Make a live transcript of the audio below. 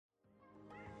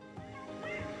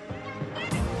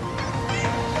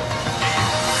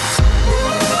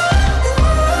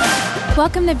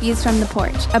Welcome to Views from the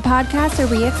Porch, a podcast where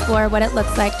we explore what it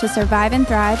looks like to survive and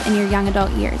thrive in your young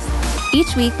adult years.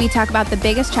 Each week, we talk about the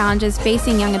biggest challenges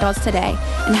facing young adults today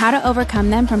and how to overcome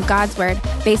them from God's Word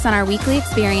based on our weekly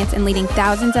experience in leading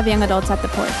thousands of young adults at the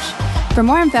porch. For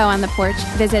more info on the porch,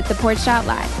 visit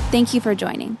theporch.live. Thank you for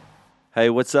joining.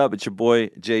 Hey, what's up? It's your boy,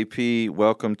 JP.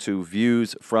 Welcome to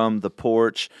Views from the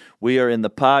Porch. We are in the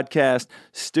podcast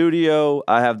studio.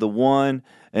 I have the one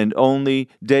and only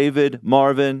David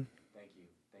Marvin.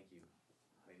 Thank you.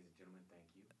 Ladies and gentlemen, thank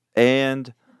you.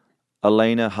 And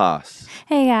Elena Haas.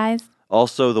 Hey, guys.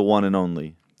 Also the one and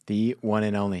only. The one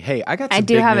and only. Hey, I got some I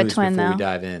do big have a news twin, before though. we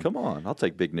dive in. Come on, I'll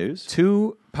take big news.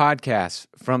 2 podcasts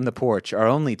from the porch, our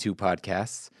only 2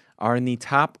 podcasts, are in the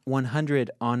top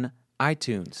 100 on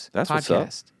iTunes. That's podcast,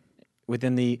 what's up.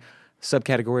 Within the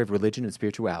subcategory of religion and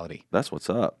spirituality. That's what's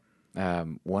up.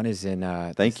 One is in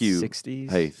Thank the you.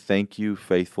 60s. Hey, thank you,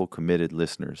 faithful, committed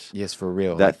listeners. Yes, for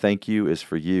real. That thank you is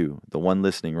for you, the one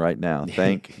listening right now.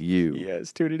 Thank you.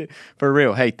 Yes, tune it in. For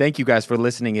real. Hey, thank you guys for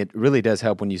listening. It really does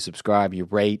help when you subscribe, you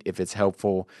rate if it's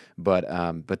helpful. But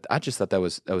I just thought that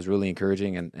was really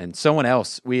encouraging. And someone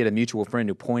else, we had a mutual friend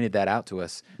who pointed that out to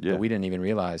us that we didn't even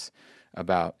realize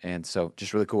about. And so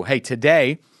just really cool. Hey,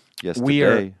 today we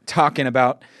are talking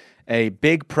about a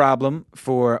big problem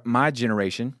for my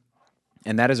generation,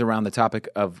 and that is around the topic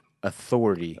of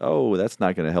authority. Oh, that's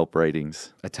not going to help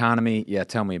ratings. Autonomy, yeah,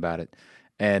 tell me about it.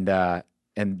 And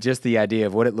just the idea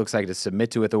of what it looks like to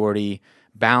submit to authority,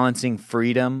 balancing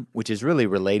freedom, which is really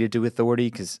related to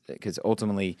authority, because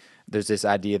ultimately there's this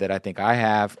idea that I think I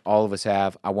have, all of us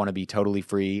have. I want to be totally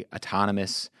free,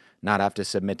 autonomous, not have to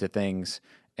submit to things,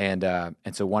 and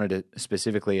so wanted to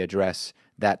specifically address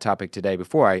that topic today.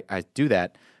 Before I do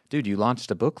that, dude, you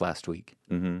launched a book last week.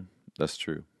 Mm-hmm. That's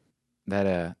true.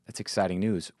 That's exciting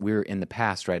news. We're in the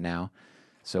past right now,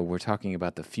 so we're talking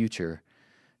about the future.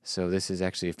 So this is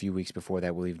actually a few weeks before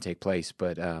that will even take place.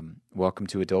 But Welcome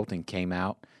to Adulting came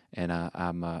out, and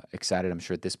I'm excited. I'm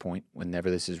sure at this point, whenever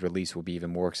this is released, we'll be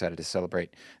even more excited to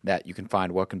celebrate that. You can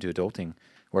find Welcome to Adulting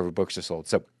wherever books are sold.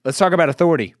 So let's talk about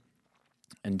authority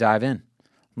and dive in.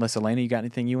 Unless, Elena, you got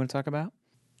anything you want to talk about?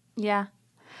 Yeah.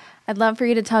 I'd love for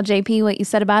you to tell JP what you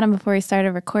said about him before we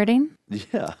started recording.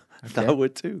 Yeah, Okay. I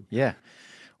would too. Yeah.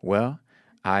 Well,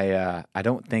 I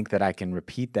don't think that I can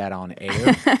repeat that on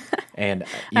air. And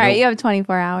All right, you have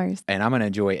 24 hours. And I'm going to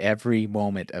enjoy every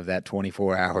moment of that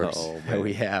 24 hours that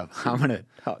we have. I'm going to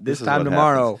this time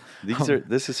tomorrow.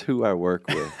 This is who I work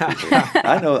with.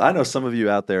 I know some of you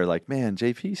out there are like, man,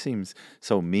 JP seems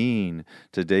so mean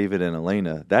to David and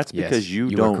Elena. That's because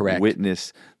you don't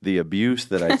witness the abuse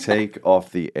that I take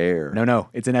off the air. No,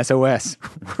 it's an SOS.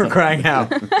 We're crying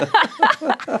out.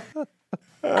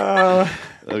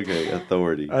 Okay,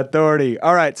 authority.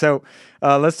 All right, so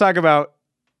let's talk about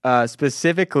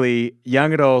specifically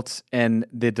young adults and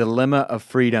the dilemma of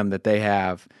freedom that they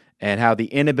have, and how the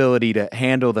inability to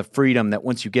handle the freedom that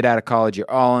once you get out of college,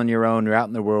 you're all on your own, you're out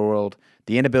in the real world.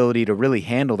 The inability to really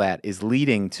handle that is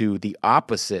leading to the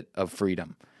opposite of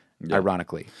freedom,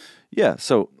 ironically. Yeah,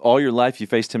 so all your life you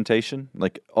face temptation,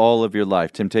 like all of your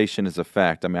life. Temptation is a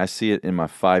fact. I mean, I see it in my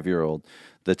 5-year-old,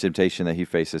 the temptation that he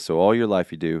faces. So all your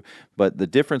life you do. But the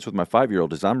difference with my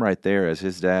 5-year-old is I'm right there as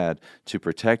his dad to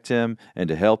protect him and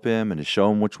to help him and to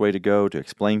show him which way to go, to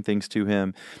explain things to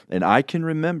him. And I can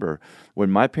remember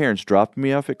when my parents dropped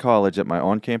me off at college at my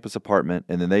on-campus apartment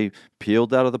and then they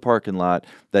peeled out of the parking lot,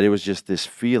 that it was just this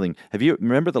feeling.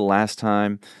 Remember the last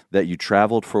time that you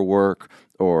traveled for work,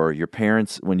 or your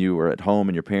parents, when you were at home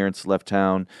and your parents left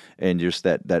town, and just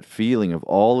that feeling of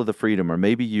all of the freedom? Or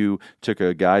maybe you took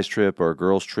a guy's trip or a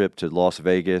girl's trip to Las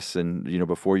Vegas, and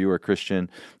before you were a Christian,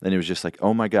 and it was just like,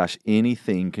 oh my gosh,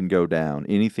 anything can go down,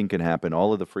 anything can happen,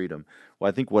 all of the freedom. Well,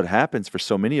 I think what happens for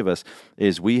so many of us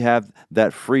is we have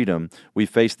that freedom. We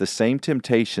face the same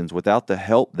temptations without the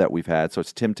help that we've had. So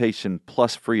it's temptation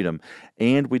plus freedom.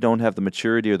 And we don't have the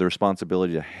maturity or the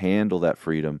responsibility to handle that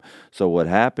freedom. So what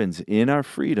happens in our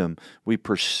freedom, we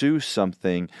pursue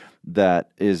something that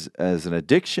is as an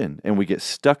addiction, and we get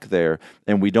stuck there,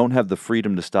 and we don't have the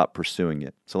freedom to stop pursuing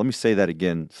it. So let me say that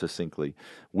again succinctly.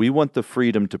 We want the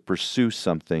freedom to pursue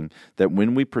something that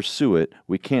when we pursue it,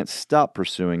 we can't stop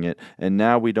pursuing it, and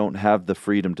now we don't have the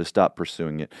freedom to stop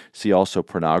pursuing it. See also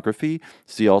pornography,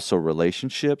 see also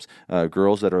relationships,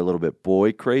 girls that are a little bit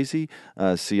boy crazy,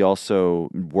 see also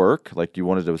work, like you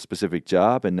wanted a specific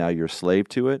job and now you're a slave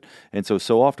to it. And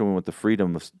so often we want the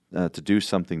freedom to do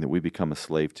something that we become a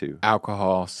slave to.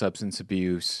 Alcohol, substance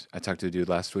abuse. I talked to a dude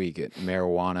last week at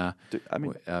marijuana. Dude,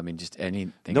 I mean, just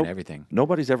anything and everything.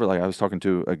 Nobody's ever I was talking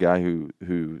to a guy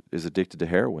who is addicted to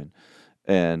heroin,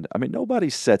 And I mean, nobody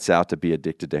sets out to be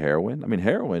addicted to heroin. I mean,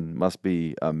 heroin must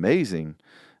be amazing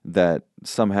that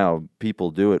somehow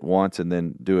people do it once and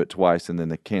then do it twice and then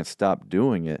they can't stop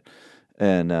doing it.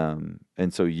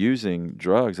 And so using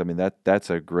drugs, I mean, that's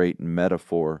a great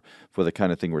metaphor for the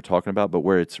kind of thing we're talking about. But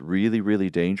where it's really,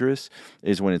 really dangerous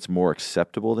is when it's more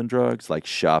acceptable than drugs, like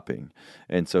shopping.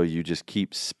 And so you just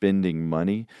keep spending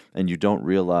money and you don't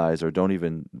realize or don't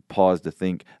even pause to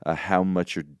think how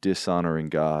much you're dishonoring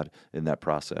God in that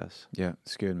process. Yeah,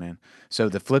 it's good, man. So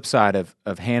the flip side of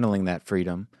handling that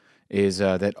freedom is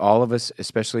that all of us,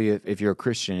 especially if you're a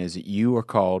Christian, is that you are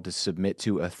called to submit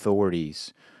to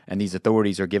authorities. And these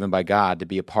authorities are given by God to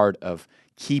be a part of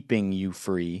keeping you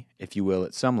free, if you will,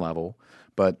 at some level.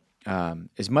 But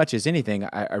as much as anything,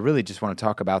 I really just want to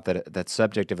talk about that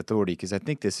subject of authority, because I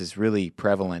think this is really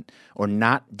prevalent, or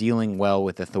not dealing well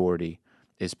with authority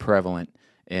is prevalent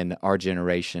in our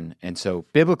generation. And so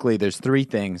biblically, there's three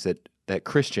things that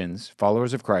Christians,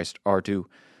 followers of Christ, are to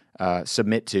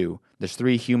submit to. There's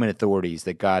three human authorities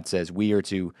that God says we are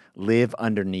to live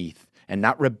underneath and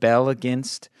not rebel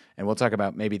against. And we'll talk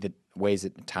about maybe the ways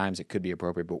at times it could be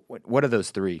appropriate. But what are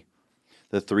those three?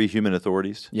 The three human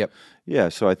authorities? Yep. Yeah,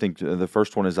 so I think the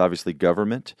first one is obviously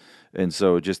government. And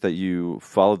so just that you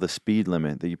follow the speed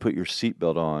limit, that you put your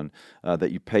seatbelt on,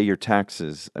 that you pay your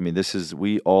taxes. I mean,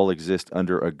 we all exist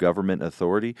under a government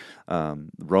authority.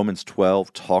 Romans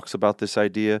 12 talks about this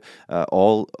idea.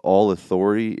 All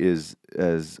authority is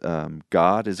as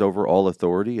God is over all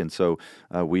authority. And so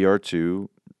we are to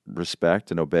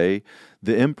respect and obey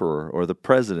the emperor or the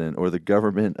president or the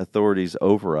government authorities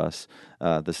over us.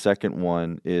 The second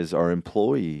one is our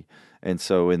employee. And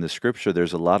so in the scripture,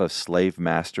 there's a lot of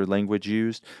slave-master language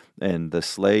used, and the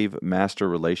slave-master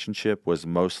relationship was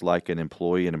most like an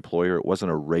employee and employer. It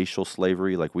wasn't a racial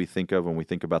slavery like we think of when we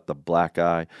think about the black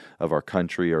eye of our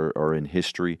country or in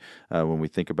history, when we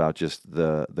think about just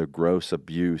the gross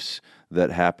abuse that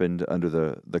happened under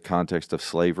the context of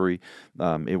slavery.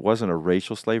 It wasn't a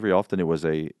racial slavery. Often it was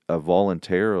a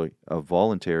voluntary,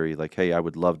 like, hey, I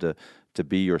would love to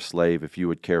be your slave if you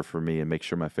would care for me and make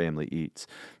sure my family eats.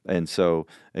 And so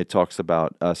it talks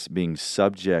about us being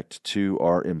subject to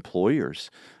our employers.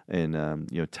 And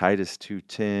Titus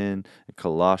 2:10,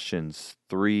 Colossians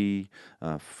 3,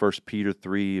 1 Peter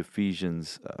 3,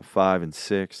 Ephesians 5 and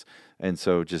 6. And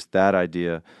so just that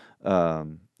idea.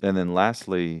 And then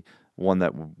lastly, one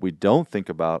that we don't think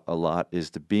about a lot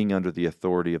is the being under the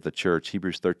authority of the church.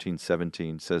 Hebrews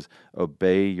 13:17 says,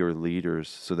 obey your leaders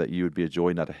so that you would be a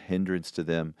joy, not a hindrance to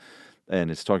them.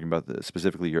 And it's talking about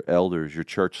specifically your elders, your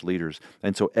church leaders.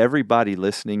 And so everybody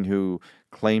listening who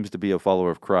claims to be a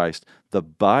follower of Christ, the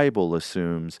Bible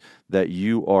assumes that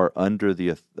you are under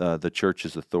the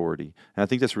church's authority. And I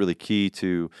think that's really key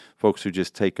to folks who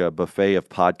just take a buffet of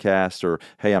podcasts or,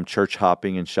 hey, I'm church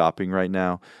hopping and shopping right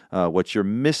now. What you're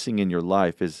missing in your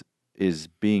life is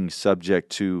being subject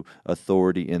to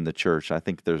authority in the church. I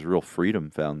think there's real freedom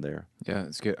found there. Yeah,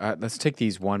 that's good. Let's take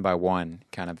these one by one,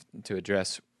 kind of to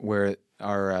address where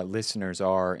our listeners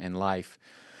are in life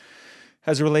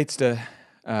as it relates to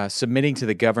submitting to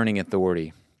the governing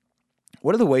authority.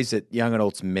 What are the ways that young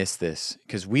adults miss this?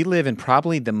 Because we live in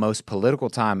probably the most political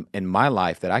time in my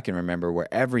life that I can remember,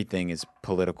 where everything is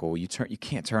political. You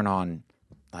can't turn on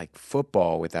like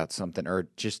football without something,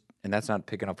 and that's not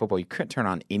picking up football. You couldn't turn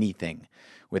on anything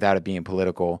without it being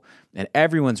political. And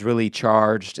everyone's really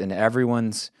charged, and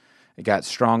everyone's got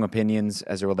strong opinions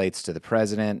as it relates to the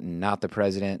president and not the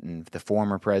president and the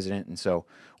former president. And so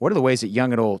what are the ways that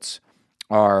young adults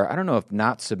are, I don't know if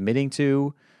not submitting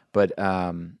to, but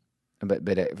I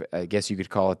guess you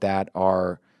could call it that,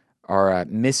 are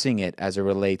missing it as it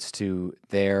relates to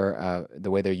their the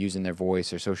way they're using their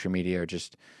voice or social media or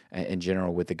just in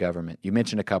general with the government? You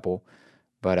mentioned a couple,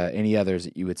 but any others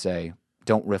that you would say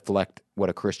don't reflect what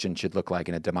a Christian should look like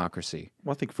in a democracy?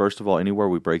 Well, I think first of all, anywhere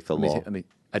we break the law.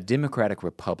 A democratic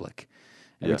republic.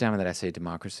 Every time that I say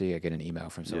democracy, I get an email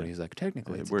from somebody who's like,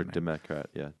 technically, it's we're Democrat.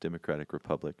 Yeah, democratic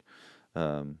republic.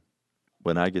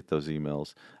 When I get those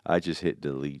emails, I just hit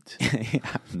delete.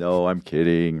 No, I'm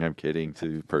kidding. I'm kidding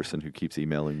to the person who keeps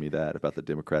emailing me that about the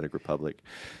Democratic Republic.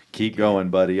 Keep going,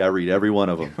 buddy. I read every one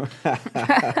of them.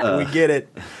 We get it.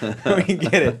 We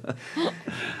get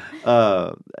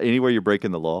it. Anywhere you're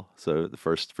breaking the law. So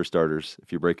for starters,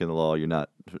 if you're breaking the law, you're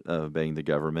not obeying the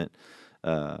government.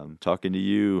 Talking to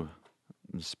you,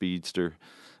 speedster.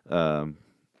 I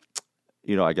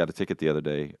got a ticket the other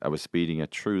day. I was speeding. I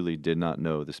truly did not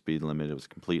know the speed limit. It was a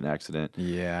complete accident.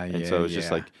 And so it's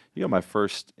just like, my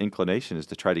first inclination is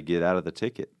to try to get out of the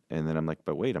ticket. And then I'm like,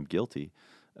 but wait, I'm guilty.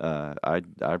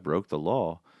 I broke the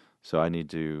law. So I need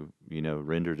to,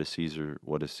 render to Caesar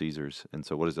what is Caesar's. And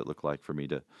so what does it look like for me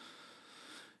to,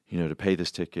 to pay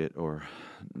this ticket or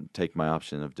take my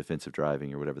option of defensive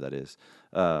driving or whatever that is?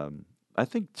 I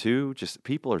think, too, just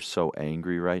people are so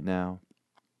angry right now.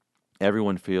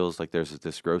 Everyone feels like there's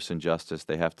this gross injustice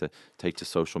they have to take to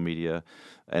social media.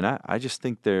 And I just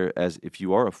think if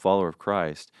you are a follower of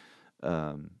Christ,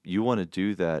 you want to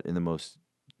do that in the most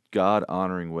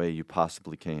God-honoring way you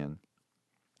possibly can.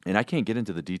 And I can't get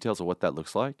into the details of what that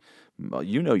looks like.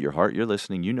 You know your heart. You're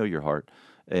listening. You know your heart.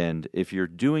 And if you're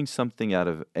doing something out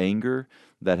of anger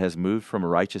that has moved from a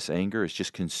righteous anger, it's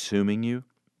just consuming you,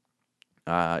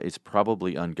 it's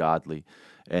probably ungodly.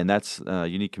 And that's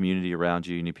you need community around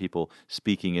you. You need people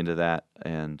speaking into that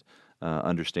and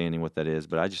understanding what that is.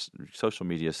 But social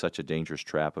media is such a dangerous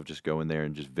trap of just going there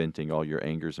and just venting all your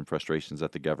angers and frustrations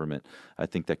at the government. I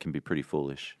think that can be pretty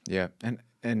foolish. Yeah,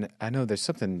 and I know there's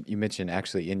something you mentioned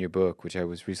actually in your book, which I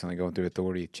was recently going through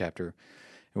authority chapter,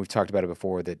 and we've talked about it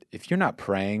before, that if you're not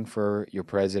praying for your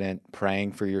president,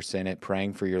 praying for your Senate,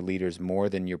 praying for your leaders more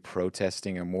than you're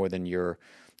protesting or more than you're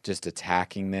just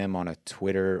attacking them on a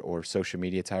Twitter or social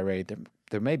media tirade,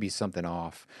 there may be something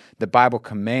off. The Bible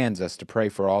commands us to pray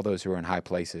for all those who are in high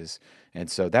places.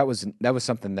 And so that was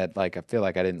something that, like, I feel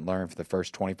like I didn't learn for the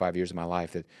first 25 years of my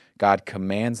life, that God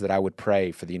commands that I would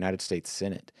pray for the United States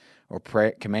Senate, or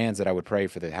commands that I would pray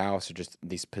for the House, or just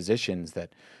these positions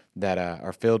that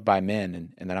are filled by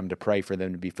men, and that I'm to pray for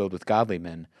them to be filled with godly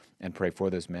men and pray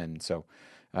for those men. So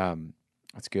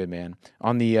that's good, man.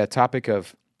 On the topic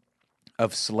of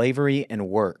slavery and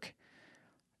work,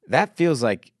 that feels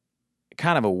like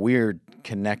kind of a weird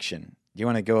connection. Do you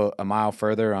want to go a mile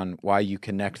further on why you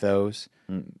connect those?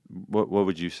 What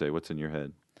would you say? What's in your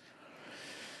head?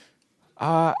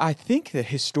 I think that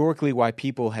historically why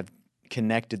people have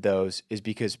connected those is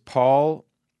because Paul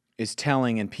is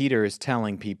telling and Peter is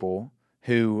telling people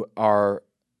who are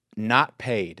not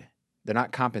paid, they're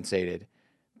not compensated,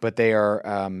 but they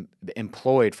are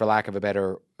employed, for lack of a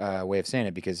better way of saying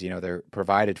it, because they're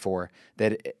provided for,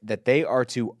 that they are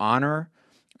to honor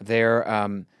their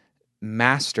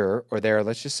master, or their,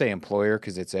 let's just say, employer,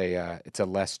 because it's a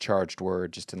less charged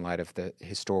word just in light of the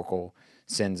historical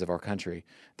sins of our country.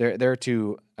 They're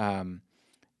to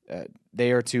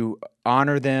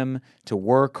honor them, to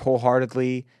work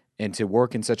wholeheartedly, and to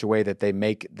work in such a way that they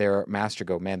make their master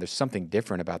go, man, there's something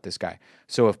different about this guy.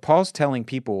 So if Paul's telling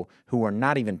people who are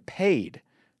not even paid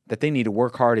that they need to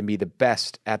work hard and be the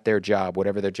best at their job,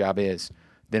 whatever their job is,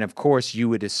 then of course you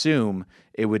would assume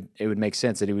it would make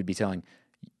sense that he would be telling,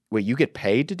 wait, you get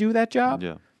paid to do that job?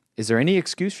 Yeah. Is there any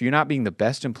excuse for you not being the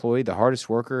best employee, the hardest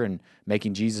worker, and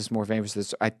making Jesus more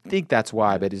famous? I think that's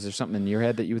why, but is there something in your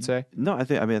head that you would say? No, I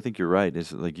think you're right.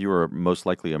 It's like you are most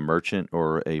likely a merchant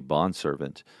or a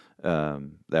bondservant.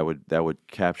 That would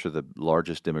capture the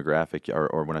largest demographic,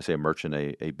 or when I say a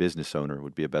merchant, a business owner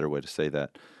would be a better way to say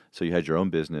that. So you had your own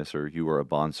business, or you were a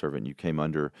bondservant. You came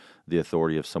under the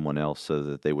authority of someone else so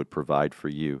that they would provide for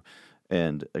you.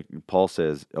 And Paul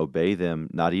says, obey them,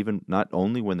 not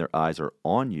only when their eyes are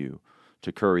on you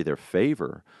to curry their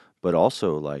favor, but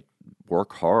also like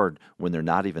work hard when they're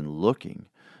not even looking.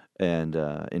 And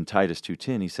in Titus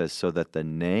 2:10, he says, so that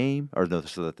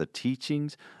the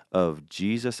teachings of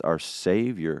Jesus, our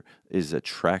Savior, is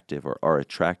attractive, or are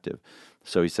attractive.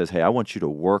 So he says, hey, I want you to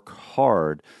work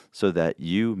hard so that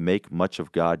you make much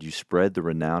of God, you spread the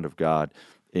renown of God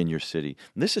in your city.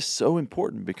 And this is so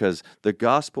important because the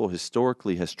gospel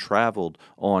historically has traveled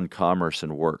on commerce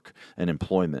and work and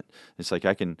employment. It's like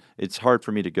it's hard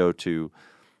for me to go to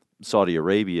Saudi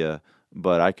Arabia,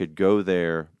 but I could go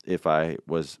there if I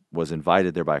was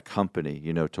invited there by a company,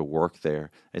 to work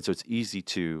there. And so it's easy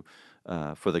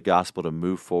for the gospel to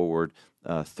move forward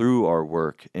through our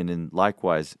work. And then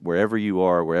likewise, wherever you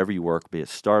are, wherever you work, be it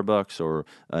Starbucks or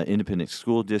independent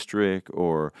school district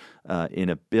or in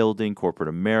a building, corporate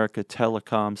America,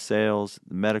 telecom, sales,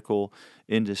 medical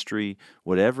industry,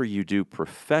 whatever you do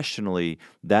professionally,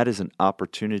 that is an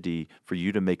opportunity for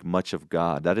you to make much of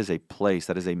God. That is a place,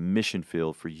 that is a mission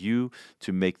field for you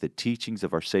to make the teachings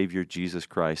of our Savior Jesus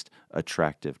Christ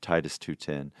attractive, Titus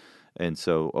 2:10. And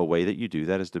so a way that you do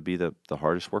that is to be the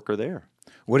hardest worker there.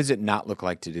 What does it not look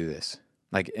like to do this?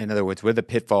 Like, in other words, what are the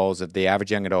pitfalls of the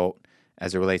average young adult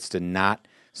as it relates to not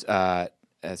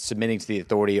submitting to the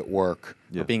authority at work,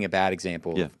 or being a bad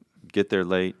example? Yeah. Get there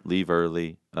late, leave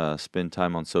early, spend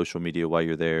time on social media while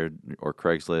you're there, or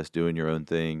Craigslist, doing your own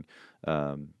thing,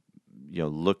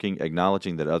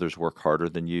 acknowledging that others work harder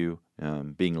than you,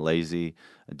 being lazy,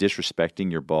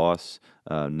 disrespecting your boss,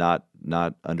 not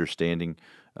understanding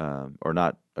or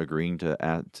not agreeing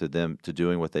to them to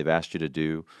doing what they've asked you to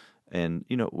do, And,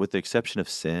 with the exception of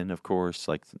sin, of course,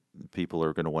 like people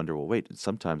are going to wonder, well, wait,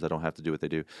 sometimes I don't have to do what they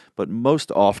do. But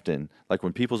most often, like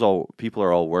when people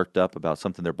are all worked up about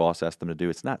something their boss asked them to do,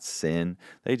 it's not sin.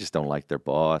 They just don't like their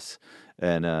boss.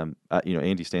 And,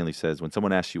 Andy Stanley says, when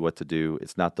someone asks you what to do,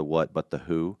 it's not the what, but the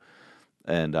who.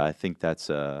 And I think that's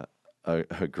a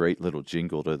great little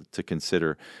jingle to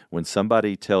consider. When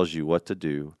somebody tells you what to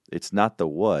do, it's not the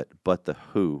what, but the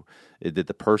who. Did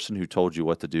the person who told you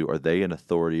what to do, are they an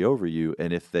authority over you?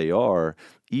 And if they are,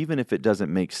 even if it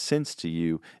doesn't make sense to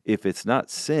you, if it's not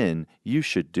sin, you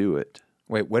should do it.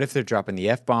 Wait, what if they're dropping the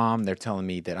F-bomb? They're telling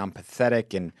me that I'm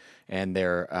pathetic and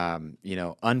they're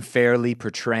unfairly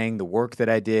portraying the work that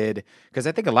I did. Because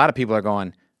I think a lot of people are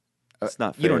going, it's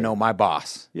not fair. You don't know my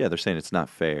boss. Yeah, they're saying it's not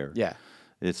fair. Yeah.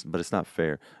 But it's not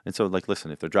fair. And so,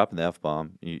 listen, if they're dropping the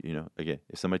F-bomb, again,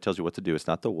 if somebody tells you what to do, it's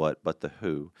not the what, but the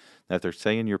who. Now, if they're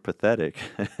saying you're pathetic,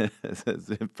 it's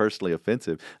personally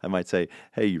offensive, I might say,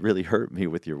 hey, you really hurt me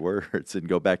with your words, and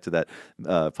go back to that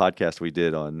podcast we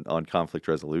did on conflict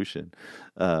resolution.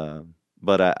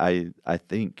 But I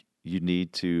think you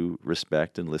need to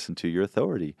respect and listen to your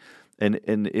authority.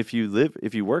 And if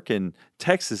you work in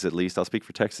Texas, at least, I'll speak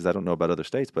for Texas. I don't know about other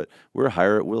states, but we're a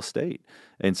hire at will state.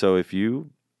 And so if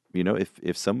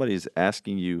if somebody's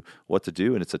asking you what to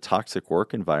do and it's a toxic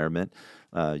work environment,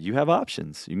 you have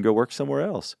options. You can go work somewhere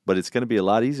else, but it's going to be a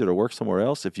lot easier to work somewhere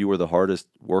else if you were the hardest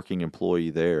working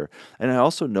employee there. And I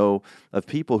also know of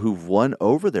people who've won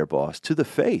over their boss to the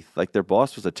faith. Like their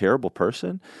boss was a terrible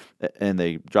person and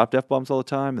they dropped F-bombs all the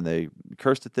time and they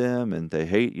cursed at them and they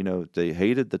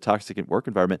hated the toxic work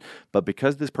environment. But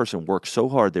because this person worked so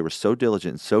hard, they were so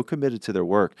diligent and so committed to their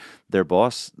work, their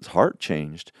boss's heart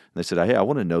changed. And they said, hey, I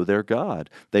want to know their God.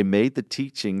 They made the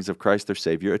teachings of Christ their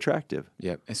Savior attractive.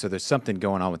 Yeah. And so there's something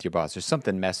going on with your boss. There's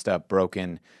something messed up,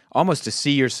 broken. Almost to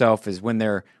see yourself as when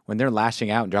they're lashing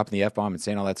out and dropping the F-bomb and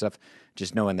saying all that stuff,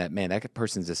 just knowing that, man, that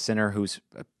person's a sinner who's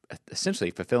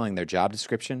essentially fulfilling their job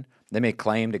description. They may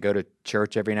claim to go to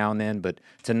church every now and then, but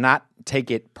to not take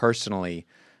it personally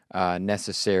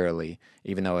necessarily,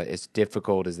 even though as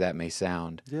difficult as that may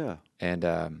sound. Yeah.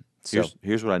 And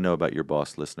here's what I know about your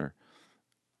boss, listener.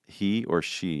 He or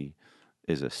she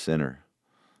is a sinner.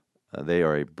 They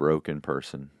are a broken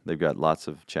person. They've got lots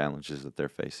of challenges that they're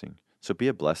facing. So be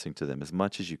a blessing to them as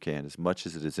much as you can, as much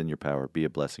as it is in your power. Be a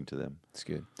blessing to them. That's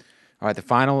good. All right, the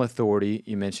final authority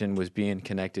you mentioned was being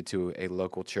connected to a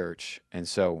local church. And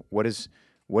so what does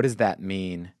that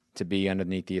mean to be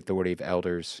underneath the authority of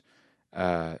elders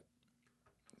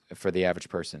for the average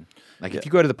person? Like if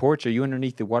you go to the Porch, are you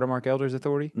underneath the Watermark Elders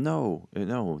Authority? No.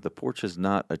 The Porch is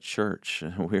not a church.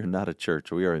 We are not a church.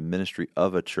 We are a ministry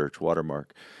of a church,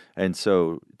 Watermark. And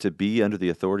so to be under the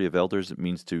authority of elders, it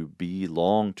means to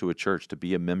belong to a church, to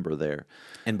be a member there.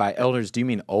 And by elders, do you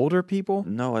mean older people?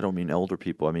 No, I don't mean older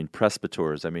people. I mean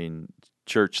presbyters. I mean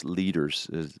church leaders,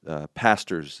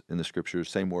 pastors in the Scriptures,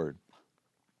 same word.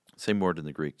 Same word in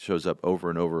the Greek. Shows up over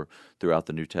and over throughout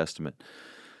the New Testament.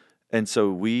 And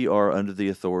so we are under the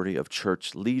authority of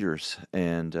church leaders,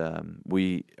 and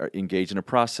we are engaged in a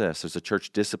process. There's a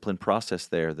church discipline process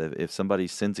there, that if somebody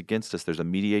sins against us, there's a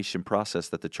mediation process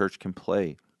that the church can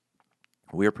play.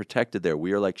 We are protected there.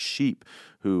 We are like sheep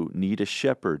who need a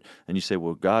shepherd. And you say,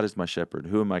 well, God is my shepherd.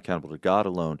 Who am I accountable to? God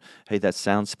alone. Hey, that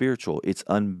sounds spiritual. It's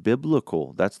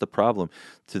unbiblical. That's the problem.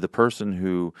 To the person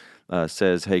who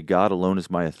says, hey, God alone is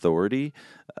my authority,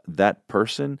 that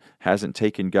person hasn't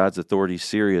taken God's authority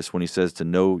serious when he says to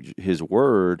know his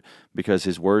word, because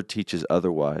his word teaches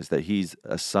otherwise, that he's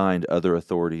assigned other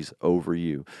authorities over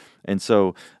you. And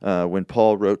so when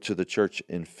Paul wrote to the church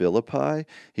in Philippi,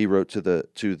 he wrote to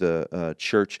the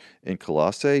church in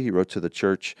Colossae, he wrote to the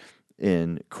church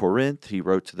in Corinth, he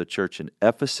wrote to the church in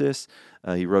Ephesus,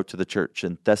 he wrote to the church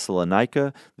in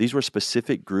Thessalonica. These were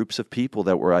specific groups of people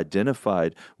that were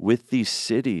identified with these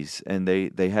cities, and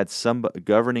they had some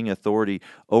governing authority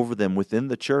over them within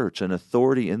the church, an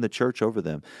authority in the church over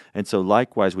them. And so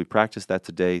likewise, we practice that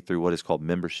today through what is called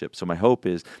membership. So my hope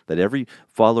is that every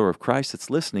follower of Christ that's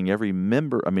listening, every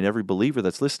believer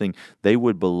that's listening, they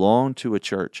would belong to a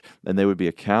church, and they would be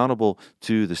accountable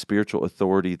to the spiritual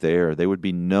authority there. They would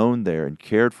be known there and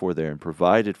cared for there and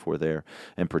provided for there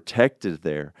and protected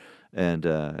there. And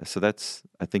so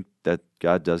I think that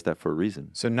God does that for a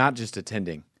reason. So not just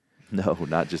attending. No,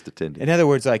 not just attending. In other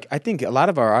words, like I think a lot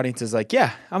of our audience is like,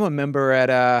 yeah, I'm a member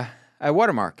at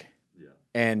Watermark. Yeah.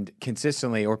 And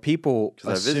consistently, or people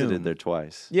because I visited there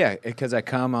twice. Yeah, because I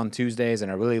come on Tuesdays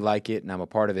and I really like it and I'm a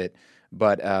part of it.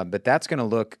 But that's going to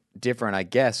look different, I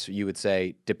guess you would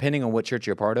say, depending on what church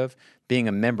you're a part of. Being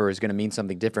a member is going to mean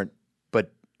something different.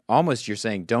 But almost you're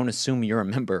saying don't assume you're a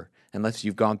member unless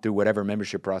you've gone through whatever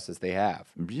membership process they have.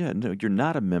 Yeah, no, you're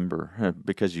not a member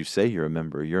because you say you're a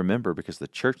member. You're a member because the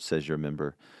church says you're a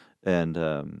member. And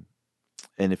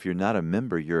if you're not a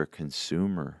member, you're a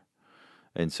consumer.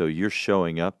 And so you're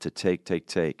showing up to take.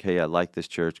 Hey, I like this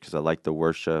church because I like the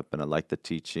worship and I like the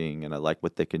teaching and I like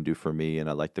what they can do for me and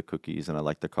I like the cookies and I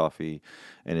like the coffee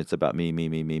and it's about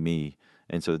me.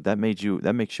 And so that makes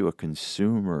you a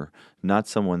consumer, not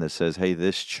someone that says, hey,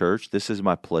 this church, this is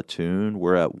my platoon.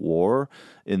 We're at war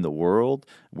in the world.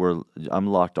 I'm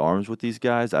locked arms with these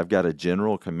guys. I've got a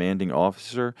general commanding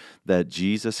officer that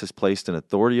Jesus has placed an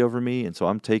authority over me. And so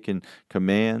I'm taking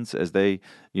commands as they,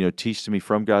 teach to me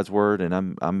from God's word. And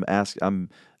I'm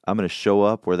going to show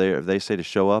up where they say to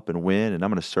show up and win. And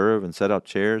I'm going to serve and set out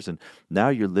chairs. And now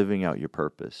you're living out your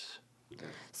purpose.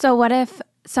 So what if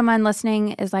someone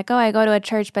listening is like, oh, I go to a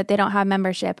church, but they don't have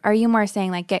membership? Are you more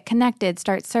saying like get connected,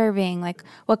 start serving? Like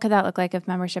what could that look like if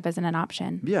membership isn't an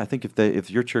option? Yeah, I think if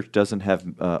your church doesn't have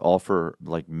offer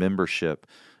like membership,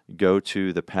 go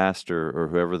to the pastor or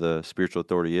whoever the spiritual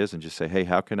authority is and just say, hey,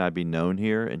 how can I be known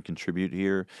here and contribute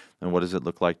here? And what does it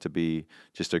look like to be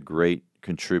just a great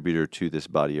contributor to this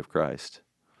body of Christ?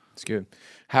 That's good.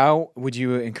 How would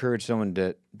you encourage someone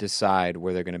to decide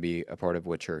where they're going to be a part of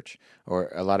what church?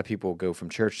 Or a lot of people go from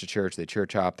church to church, they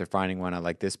church hop, they're finding one. I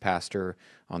like this pastor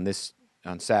on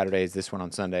Saturdays, this one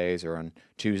on Sundays or on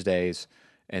Tuesdays.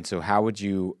 And so how would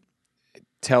you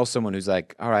tell someone who's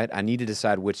like, all right, I need to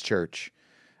decide which church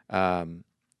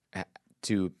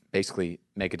to basically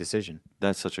make a decision?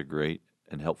 That's such a great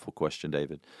and helpful question,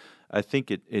 David. I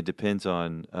think it depends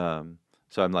on,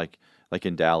 so I'm like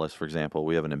in Dallas, for example,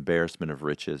 we have an embarrassment of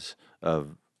riches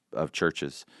of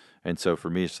churches. And so for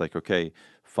me, it's like, okay,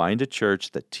 find a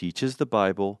church that teaches the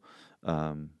Bible,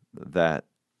 that,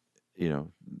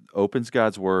 opens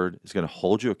God's word, is going to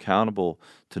hold you accountable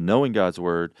to knowing God's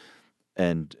word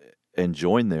and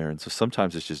join there. And so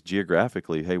sometimes it's just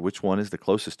geographically, hey, which one is the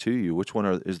closest to you? Which one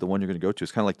is the one you're going to go to?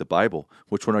 It's kind of like the Bible.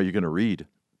 Which one are you going to read?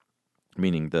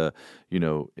 Meaning the,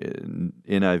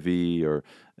 NIV or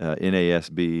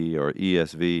NASB or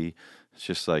ESV. It's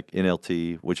just like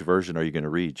NLT. Which version are you going to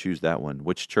read? Choose that one.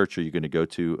 Which church are you going to go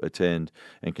to, attend,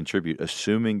 and contribute?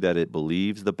 Assuming that it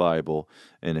believes the Bible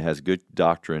and it has good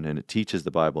doctrine and it teaches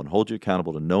the Bible and holds you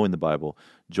accountable to knowing the Bible,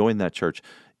 join that church.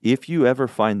 If you ever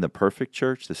find the perfect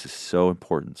church, this is so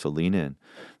important, so lean in.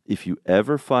 If you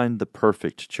ever find the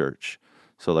perfect church,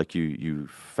 so like you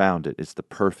found it, it's the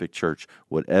perfect church.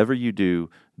 Whatever you do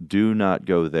not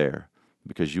go there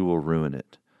because you will ruin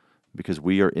it. Because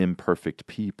we are imperfect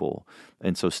people.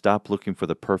 And so stop looking for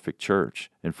the perfect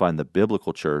church and find the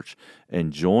biblical church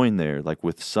and join there, like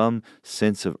with some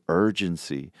sense of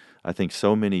urgency. I think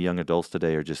so many young adults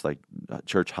today are just like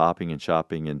church hopping and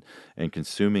shopping and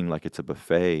consuming like it's a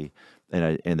buffet,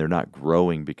 and they're not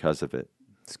growing because of it.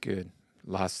 It's good.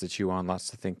 Lots to chew on, lots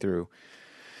to think through.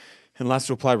 And lots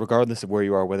to apply regardless of where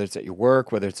you are, whether it's at your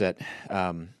work, whether it's at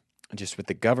just with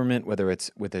the government, whether it's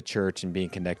with a church and being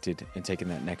connected and taking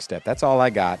that next step. That's all I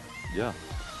got. Yeah.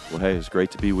 Well, hey, it's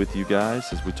great to be with you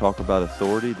guys as we talk about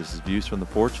authority. This is Views from the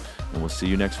Porch, and we'll see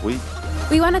you next week.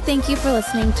 We want to thank you for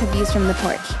listening to Views from the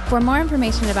Porch. For more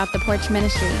information about The Porch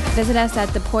Ministry, visit us at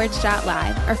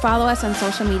theporch.live or follow us on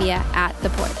social media at The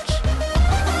Porch.